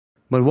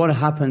But what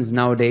happens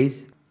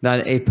nowadays,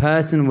 that a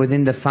person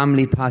within the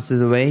family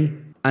passes away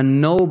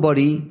and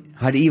nobody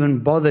had even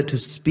bothered to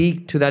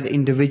speak to that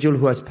individual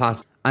who has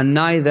passed, and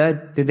neither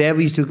did they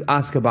ever used to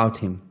ask about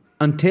him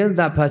until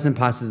that person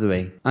passes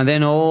away. And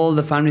then all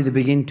the family, they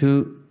begin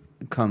to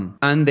come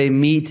and they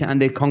meet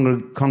and they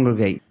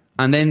congregate.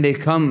 And then they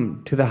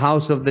come to the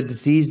house of the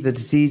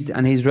deceased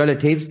and his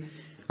relatives,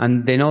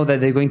 and they know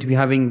that they're going to be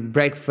having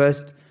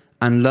breakfast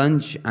and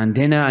lunch and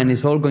dinner, and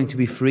it's all going to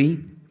be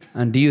free.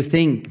 And do you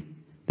think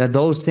that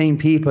those same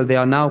people, they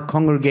are now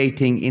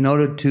congregating in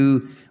order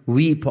to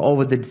weep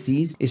over the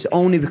deceased? It's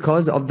only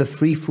because of the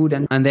free food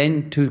and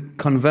then to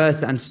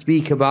converse and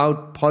speak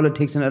about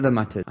politics and other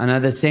matters. And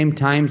at the same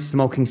time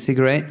smoking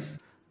cigarettes.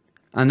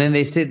 And then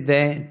they sit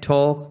there,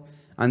 talk,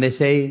 and they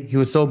say, he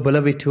was so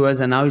beloved to us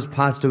and now he's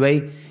passed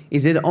away.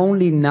 Is it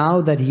only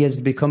now that he has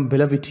become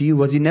beloved to you?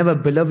 Was he never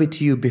beloved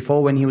to you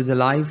before when he was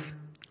alive?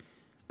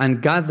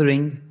 And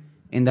gathering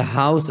in the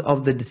house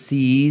of the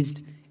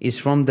deceased is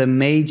from the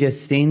major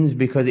sins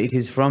because it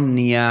is from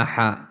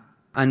niyaha.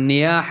 And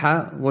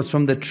niyaha was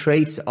from the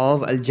traits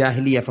of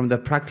al-jahiliyyah, from the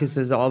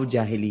practices of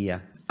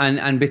jahiliyyah.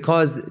 And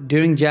because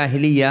during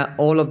jahiliyyah,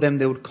 all of them,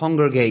 they would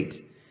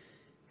congregate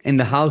in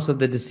the house of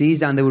the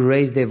deceased and they would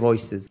raise their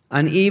voices.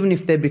 And even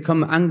if they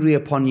become angry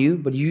upon you,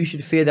 but you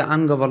should fear the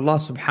anger of Allah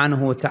subhanahu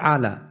wa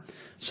ta'ala.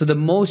 So the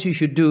most you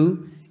should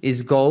do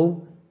is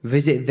go,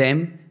 visit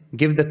them,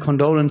 give the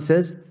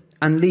condolences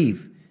and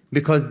leave.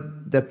 Because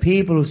the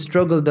people who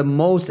struggle the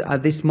most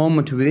at this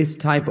moment with this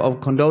type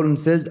of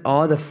condolences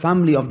are the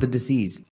family of the deceased.